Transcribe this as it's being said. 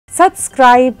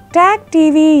Subscribe Tag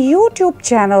TV YouTube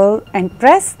channel and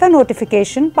press the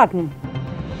notification button.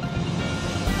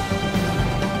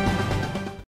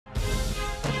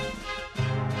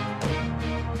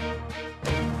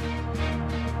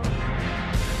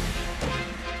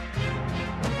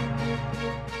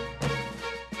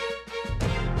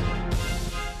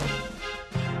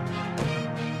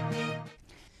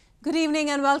 Good evening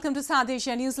and welcome to South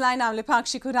Asia Newsline. I'm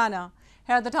Lipakshi Khurana.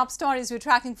 Here are the top stories we're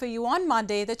tracking for you on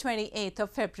Monday, the 28th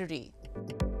of February.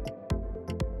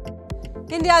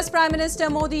 India's Prime Minister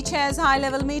Modi chairs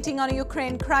high-level meeting on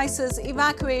Ukraine crisis,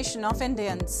 evacuation of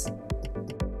Indians.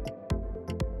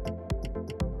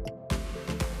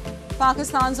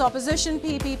 Pakistan's opposition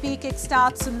PPP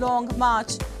kickstarts long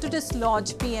march to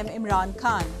dislodge PM Imran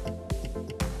Khan.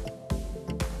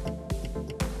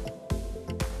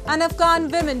 And Afghan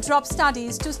women drop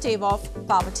studies to stave off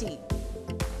poverty.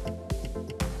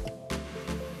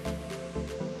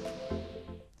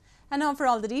 And now for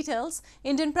all the details,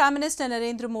 Indian Prime Minister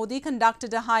Narendra Modi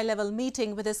conducted a high-level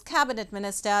meeting with his cabinet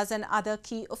ministers and other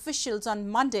key officials on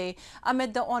Monday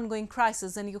amid the ongoing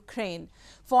crisis in Ukraine.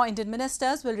 4 Indian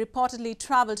ministers will reportedly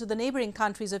travel to the neighbouring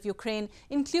countries of Ukraine,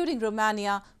 including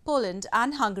Romania, Poland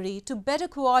and Hungary, to better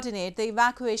coordinate the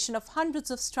evacuation of hundreds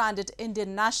of stranded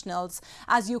Indian nationals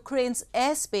as Ukraine's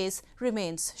airspace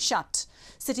remains shut.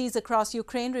 Cities across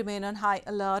Ukraine remain on high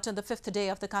alert on the 5th day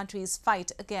of the country's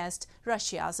fight against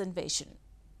Russia's invasion.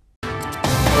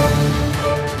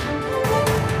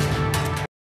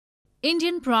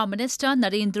 Indian Prime Minister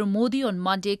Narendra Modi on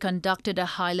Monday conducted a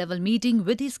high-level meeting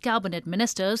with his cabinet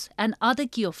ministers and other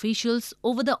key officials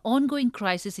over the ongoing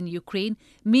crisis in Ukraine,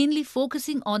 mainly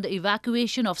focusing on the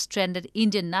evacuation of stranded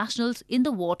Indian nationals in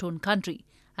the war-torn country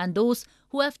and those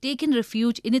who have taken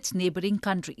refuge in its neighbouring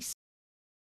countries.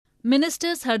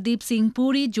 Ministers Hardeep Singh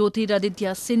Puri,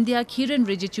 Jyotiraditya Scindia, Kiren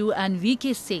Rijiju and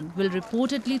VK Singh will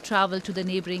reportedly travel to the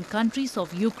neighbouring countries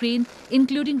of Ukraine,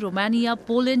 including Romania,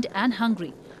 Poland and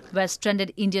Hungary, where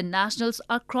stranded Indian nationals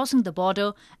are crossing the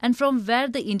border and from where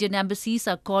the Indian embassies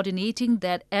are coordinating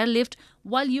their airlift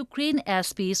while Ukraine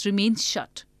airspace remains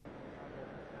shut.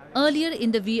 Earlier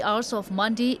in the wee hours of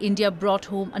Monday, India brought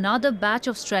home another batch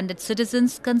of stranded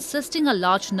citizens consisting a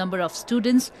large number of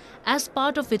students as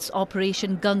part of its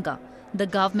Operation Ganga, the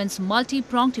government's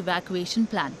multi-pronged evacuation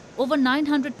plan. Over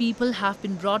 900 people have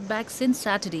been brought back since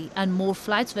Saturday and more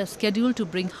flights were scheduled to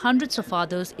bring hundreds of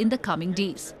others in the coming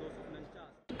days.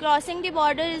 Crossing the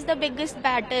border is the biggest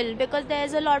battle because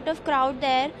there's a lot of crowd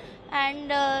there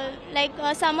and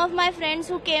some of my friends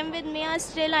who came with me are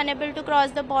still unable to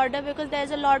cross the border because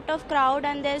there's a lot of crowd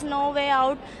and there's no way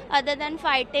out other than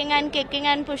fighting and kicking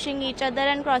and pushing each other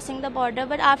and crossing the border.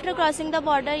 But after crossing the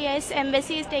border, yes,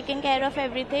 embassy is taking care of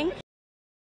everything.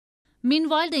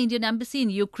 Meanwhile, the Indian embassy in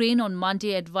Ukraine on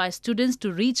Monday advised students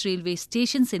to reach railway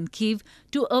stations in Kyiv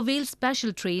to avail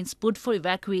special trains put for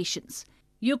evacuations.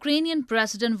 Ukrainian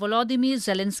President Volodymyr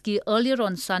Zelensky earlier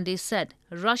on Sunday said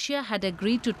Russia had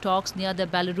agreed to talks near the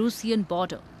Belarusian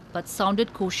border, but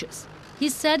sounded cautious. He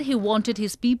said he wanted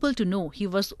his people to know he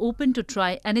was open to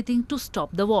try anything to stop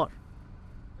the war.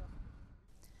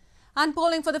 And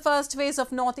polling for the first phase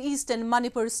of Northeastern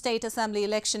Manipur State Assembly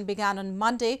election began on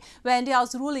Monday, where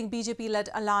India's ruling BJP-led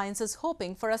alliance is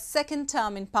hoping for a second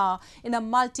term in power in a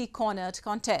multi-cornered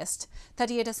contest.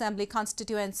 38 assembly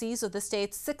constituencies of the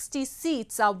state's 60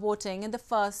 seats are voting in the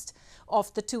first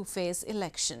of the two-phase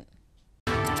election.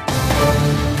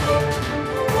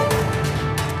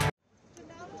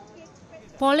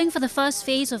 Polling for the first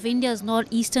phase of India's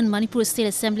Northeastern Manipur State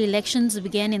Assembly elections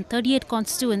began in 38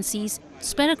 constituencies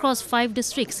spread across 5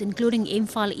 districts including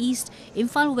Imphal East,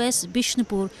 Imphal West,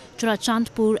 Bishnupur,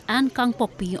 Churachandpur and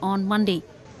Kangpokpi on Monday.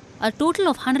 A total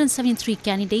of 173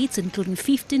 candidates, including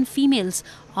 15 females,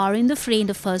 are in the fray in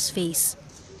the first phase.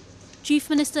 Chief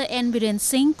Minister N. Biren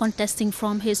Singh, contesting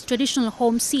from his traditional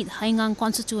home seat, Haingang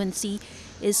constituency,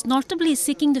 is notably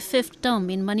seeking the 5th term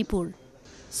in Manipur.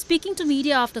 Speaking to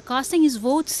media after casting his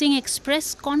vote, Singh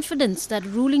expressed confidence that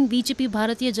ruling BJP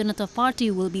Bharatiya Janata Party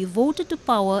will be voted to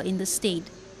power in the state.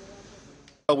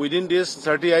 Within this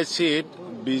 38 seat,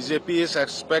 BJP is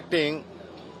expecting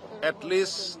at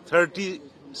least 30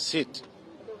 seats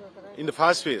in the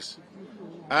first phase.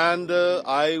 And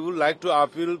I would like to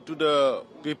appeal to the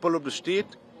people of the state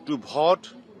to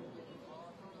vote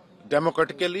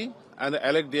democratically and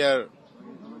elect their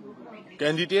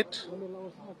candidate.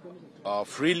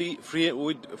 Free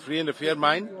and a fair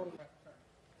mind.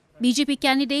 BJP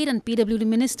candidate and PWD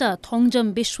Minister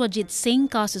Thongjam Biswajit Singh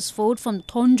cast his vote from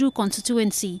Thonju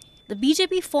constituency. The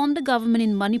BJP formed the government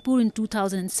in Manipur in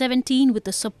 2017 with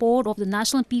the support of the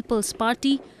National People's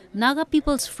Party, Naga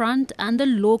People's Front and the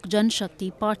Lok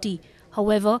Janshakti Party.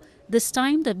 However, this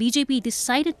time the BJP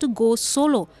decided to go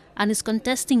solo and is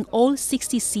contesting all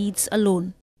 60 seats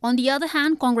alone. On the other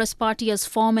hand, Congress Party has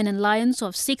formed an alliance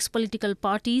of 6 political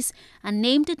parties and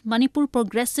named it Manipur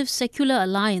Progressive Secular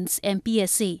Alliance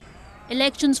 (MPSA).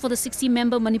 Elections for the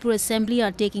 60-member Manipur Assembly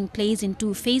are taking place in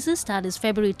 2 phases, that is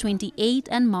February 28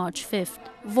 and March 5th.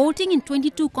 Voting in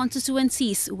 22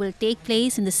 constituencies will take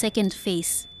place in the second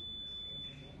phase.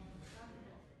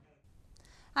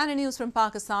 And in news from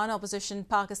Pakistan, opposition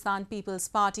Pakistan People's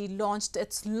Party launched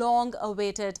its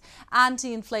long-awaited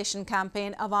anti-inflation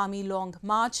campaign Awami Long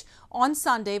March on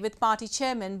Sunday, with party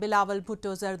chairman Bilawal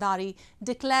Bhutto Zardari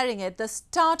declaring it the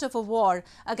start of a war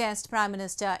against Prime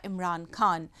Minister Imran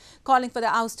Khan. Calling for the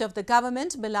ouster of the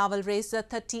government, Bilawal raised a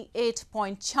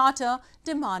 38-point charter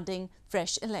demanding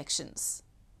fresh elections.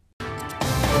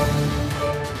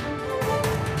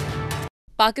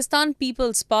 Pakistan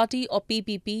People's Party or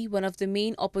PPP, one of the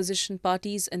main opposition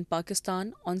parties in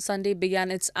Pakistan, on Sunday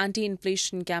began its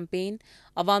anti-inflation campaign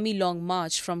Awami Long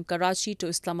March from Karachi to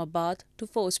Islamabad to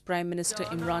force Prime Minister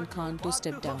Imran Khan to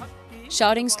step down.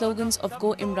 Shouting slogans of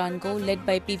Go Imran Go, led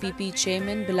by PPP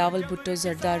chairman Bilawal Bhutto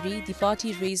Zardari, the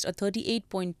party raised a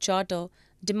 38-point charter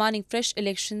demanding fresh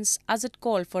elections as it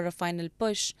called for a final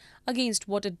push against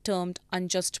what it termed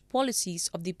unjust policies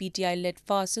of the PTI-led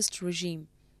fascist regime.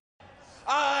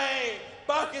 आए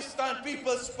Pakistan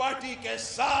peoples party के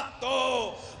साथ तो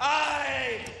आए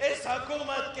इस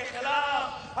हुकूमत के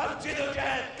खिलाफ हम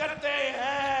जिद्दोजहद करते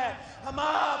हैं। हम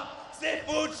आपसे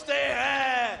पूछते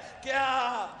हैं, क्या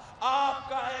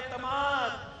आपका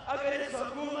एतमाद अगर इस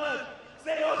हुकूमत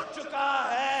से उठ चुका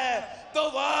है तो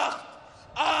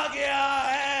वक्त आ गया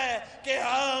है कि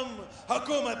हम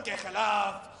हुकूमत के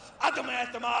खिलाफ अदम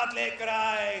एतमाद लेकर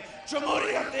आए, जमहूरी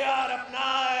इख्तियार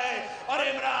अपनाए और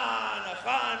इमरान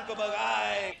खान को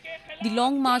भगाए. The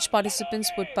Long March participants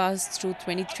would pass through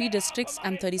 23 districts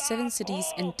and 37 cities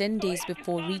in 10 days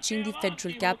before reaching the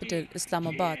federal capital,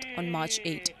 Islamabad, on March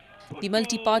 8. The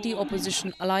multi-party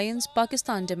opposition alliance,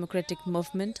 Pakistan Democratic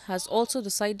Movement, has also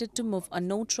decided to move a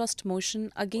no-trust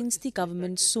motion against the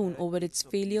government soon over its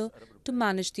failure to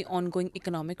manage the ongoing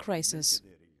economic crisis.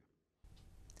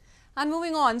 And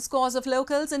moving on, scores of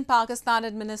locals in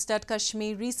Pakistan-administered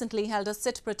Kashmir recently held a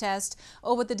sit protest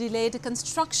over the delayed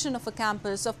construction of a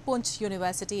campus of Poonch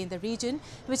University in the region,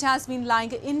 which has been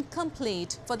lying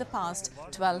incomplete for the past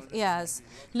 12 years.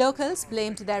 Locals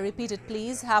blamed their repeated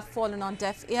pleas have fallen on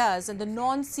deaf ears, and the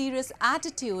non-serious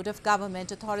attitude of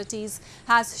government authorities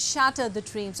has shattered the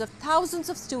dreams of thousands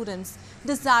of students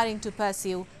desiring to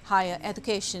pursue higher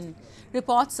education.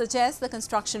 Reports suggest the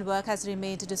construction work has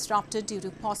remained disrupted due to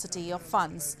paucity of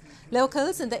funds.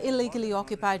 Locals in the illegally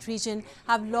occupied region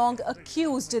have long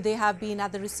accused they have been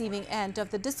at the receiving end of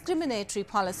the discriminatory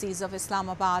policies of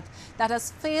Islamabad that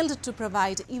has failed to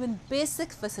provide even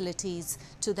basic facilities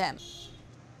to them.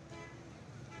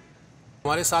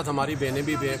 हमारे साथ हमारी बहनें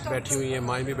भी बैठी हुई हैं,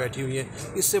 माएँ भी बैठी हुई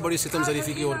हैं। इससे बड़ी सितम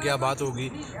ज़रीफ़ी की और क्या बात होगी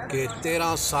कि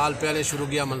 13 साल पहले शुरू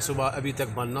किया मंसूबा अभी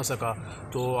तक बन ना सका।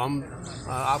 तो हम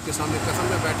आपके सामने कसम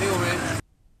में बैठे हुए हैं।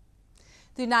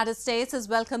 The United States has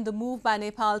welcomed the move by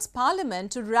Nepal's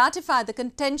parliament to ratify the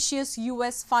contentious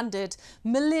US-funded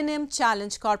Millennium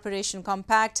Challenge Corporation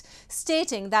Compact,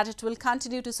 stating that it will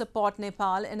continue to support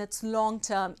Nepal in its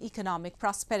long-term economic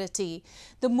prosperity.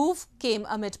 The move came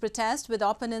amid protest, with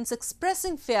opponents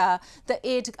expressing fear the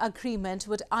aid agreement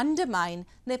would undermine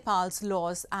Nepal's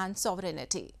laws and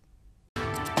sovereignty.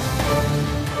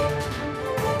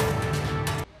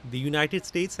 The United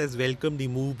States has welcomed the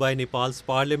move by Nepal's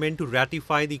parliament to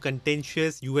ratify the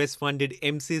contentious US-funded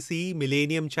MCC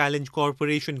Millennium Challenge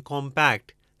Corporation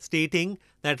Compact, stating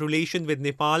that relation with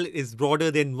Nepal is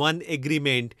broader than one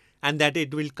agreement and that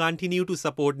it will continue to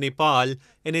support Nepal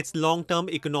in its long-term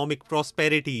economic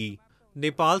prosperity.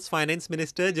 Nepal's Finance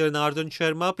Minister Janardhan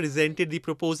Sharma presented the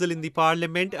proposal in the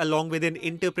parliament along with an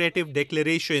interpretive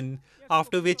declaration,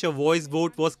 after which a voice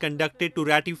vote was conducted to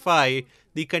ratify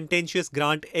the contentious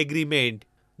grant agreement.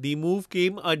 The move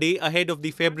came a day ahead of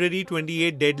the February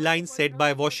 28 deadline set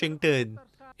by Washington.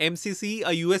 MCC,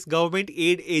 a US government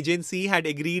aid agency, had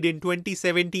agreed in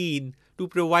 2017 to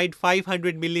provide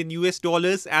 $500 million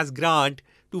as grant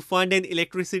to fund an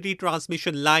electricity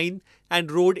transmission line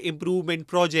and road improvement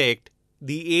project.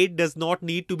 The aid does not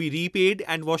need to be repaid,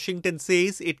 and Washington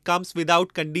says it comes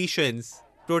without conditions.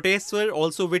 Protests were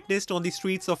also witnessed on the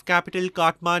streets of capital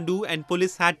Kathmandu, and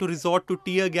police had to resort to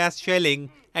tear gas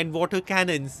shelling and water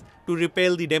cannons to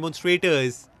repel the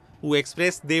demonstrators, who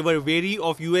expressed they were wary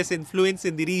of US influence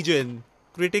in the region.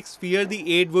 Critics fear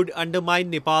the aid would undermine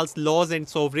Nepal's laws and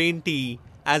sovereignty,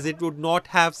 as it would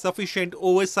not have sufficient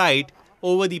oversight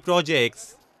over the projects.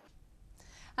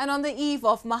 And on the eve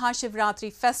of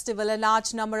Mahashivratri festival, a large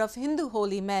number of Hindu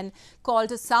holy men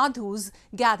called sadhus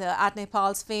gather at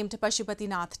Nepal's famed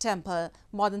Pashupatinath temple.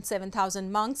 More than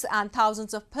 7,000 monks and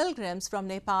thousands of pilgrims from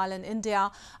Nepal and India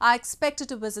are expected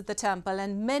to visit the temple,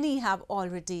 and many have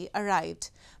already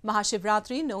arrived.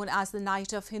 Mahashivratri, known as the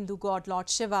night of Hindu god Lord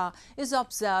Shiva, is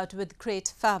observed with great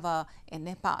fervour in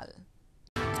Nepal.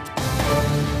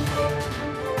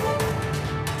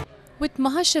 With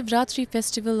Mahashivratri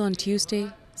festival on Tuesday,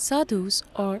 sadhus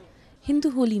or Hindu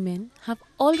holy men have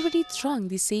already thronged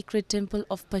the sacred temple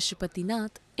of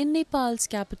Pashupatinath in Nepal's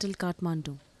capital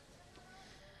Kathmandu.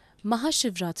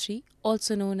 Mahashivratri,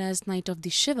 also known as Night of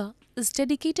the Shiva, is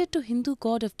dedicated to Hindu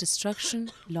god of destruction,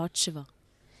 Lord Shiva.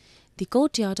 The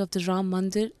courtyard of the Ram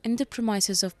Mandir in the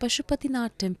premises of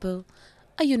Pashupatinath temple,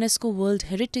 a UNESCO World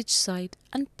Heritage Site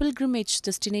and pilgrimage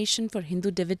destination for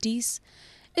Hindu devotees,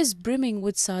 is brimming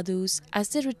with sadhus as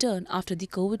they return after the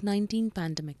COVID-19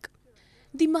 pandemic.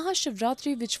 The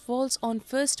Mahashivratri, which falls on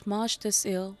 1st March this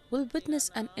year, will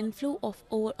witness an inflow of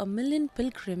over 1 million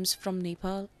pilgrims from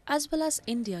Nepal as well as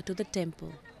India to the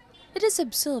temple. It is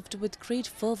observed with great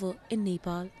fervour in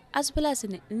Nepal as well as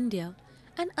in India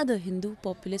and other Hindu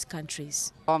populous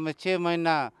countries. हम 6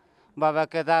 महीना बाबा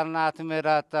केदारनाथ में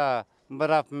रहता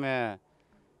बर्फ में,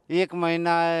 1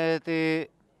 महीना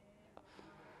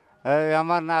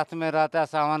अमरनाथ में रहता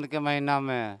सावन के महीना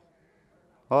में,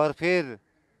 और फिर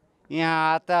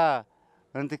यहाँ आता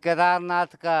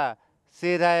केदारनाथ का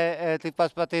सिर है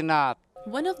Pashupatinath.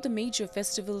 One of the major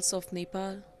festivals of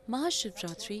Nepal,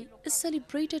 Mahashivratri, is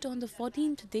celebrated on the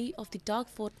 14th day of the dark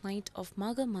fortnight of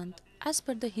Magha month as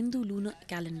per the Hindu lunar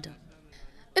calendar.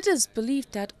 It is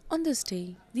believed that on this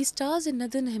day, the stars in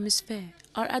northern hemisphere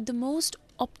are at the most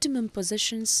optimum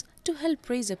positions to help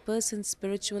raise a person's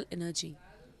spiritual energy.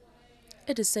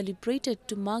 It is celebrated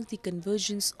to mark the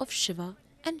convergence of Shiva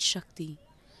and Shakti.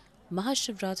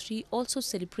 Mahashivratri also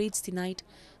celebrates the night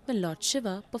when Lord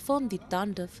Shiva performed the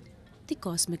Tandav, the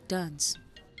cosmic dance.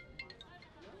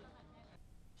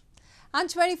 And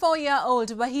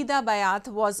 24-year-old Wahida Bayat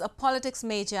was a politics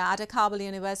major at a Kabul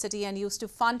university and used to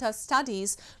fund her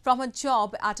studies from her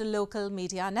job at a local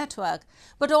media network.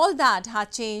 But all that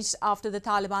had changed after the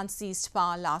Taliban seized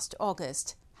power last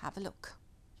August. Have a look.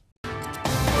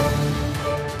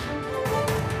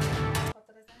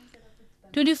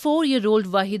 24-year-old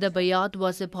Wahida Bayat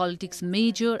was a politics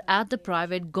major at the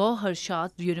private Gauhar Shah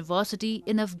University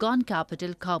in Afghan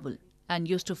capital Kabul and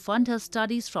used to fund her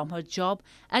studies from her job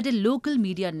at a local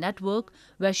media network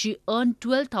where she earned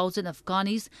 12,000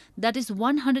 Afghanis, that is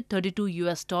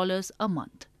 $132 a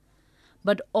month.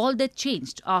 But all that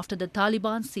changed after the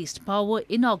Taliban seized power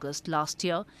in August last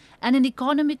year, and an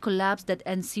economic collapse that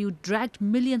ensued dragged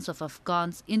millions of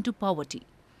Afghans into poverty.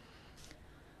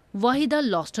 Wahida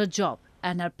lost her job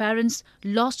and her parents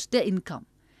lost their income.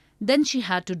 Then she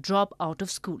had to drop out of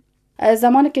school.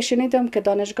 زمانی که شنیدم که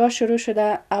دانشگاه شروع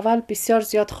شده، اول بسیار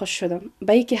زیاد خوش شدم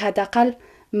به اینکه حداقل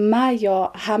ما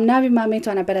یا همنوی ما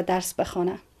میتونه بره درس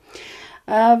بخونه.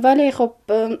 ولی خب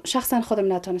شخصا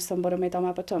خودم نتونستم برم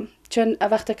ادامه بدم، چون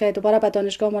وقتی که دوباره به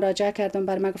دانشگاه مراجعه کردم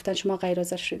برای من گفتن شما غیر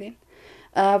حاضر شدین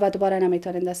و دوباره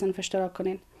نمیتونین در صنف اشتراک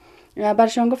کنین.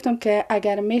 برشان گفتم که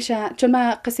اگر میشه، چون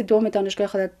من قسط دوم دانشگاه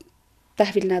خودم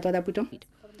تحویل نداده بودم.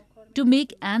 To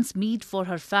make ends meet for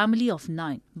her family of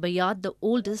 9, Bayat, the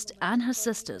oldest, and her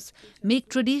sisters make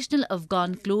traditional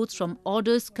Afghan clothes from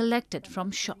orders collected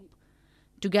from shop.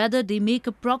 Together, they make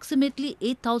approximately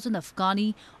 8,000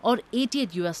 Afghani or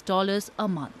 $88 a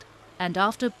month. And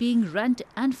after paying rent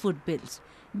and food bills,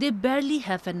 they barely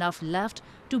have enough left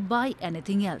to buy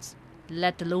anything else,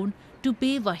 let alone to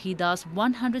pay Wahida's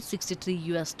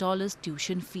 $163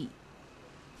 tuition fee.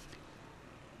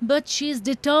 But she is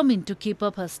determined to keep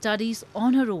up her studies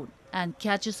on her own and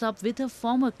catches up with her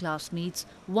former classmates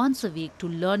once a week to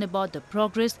learn about the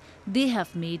progress they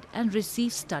have made and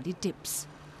receive study tips.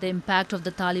 The impact of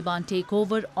the Taliban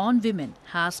takeover on women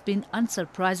has been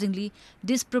unsurprisingly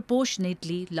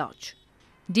disproportionately large.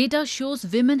 Data shows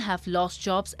women have lost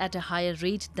jobs at a higher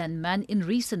rate than men in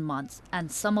recent months,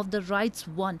 and some of the rights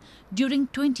won during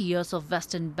 20 years of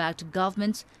Western-backed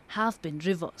governments have been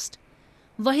reversed.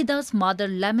 Wahida's mother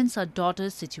laments her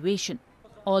daughter's situation.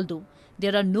 Although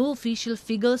there are no official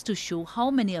figures to show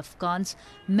how many Afghans,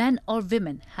 men or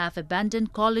women, have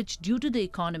abandoned college due to the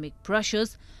economic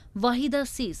pressures, Wahida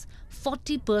says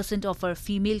 40% of her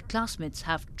female classmates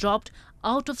have dropped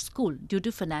out of school due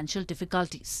to financial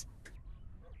difficulties.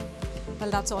 Well,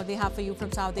 that's all we have for you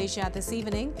from South Asia this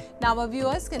evening. Now, our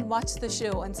viewers can watch the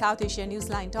show on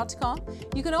southasianewsline.com.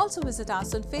 You can also visit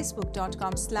us on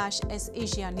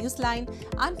facebook.com/SAsiaNewsline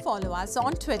and follow us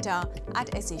on Twitter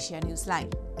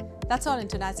 @SAsiaNewsline. That's all in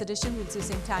tonight's edition. We'll see you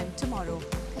same time tomorrow.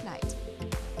 Good night.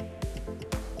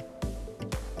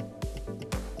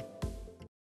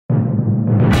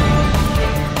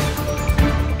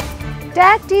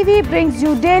 TAG TV brings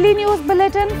you daily news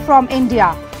bulletin from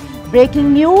India.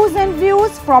 Breaking news and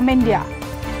views from India.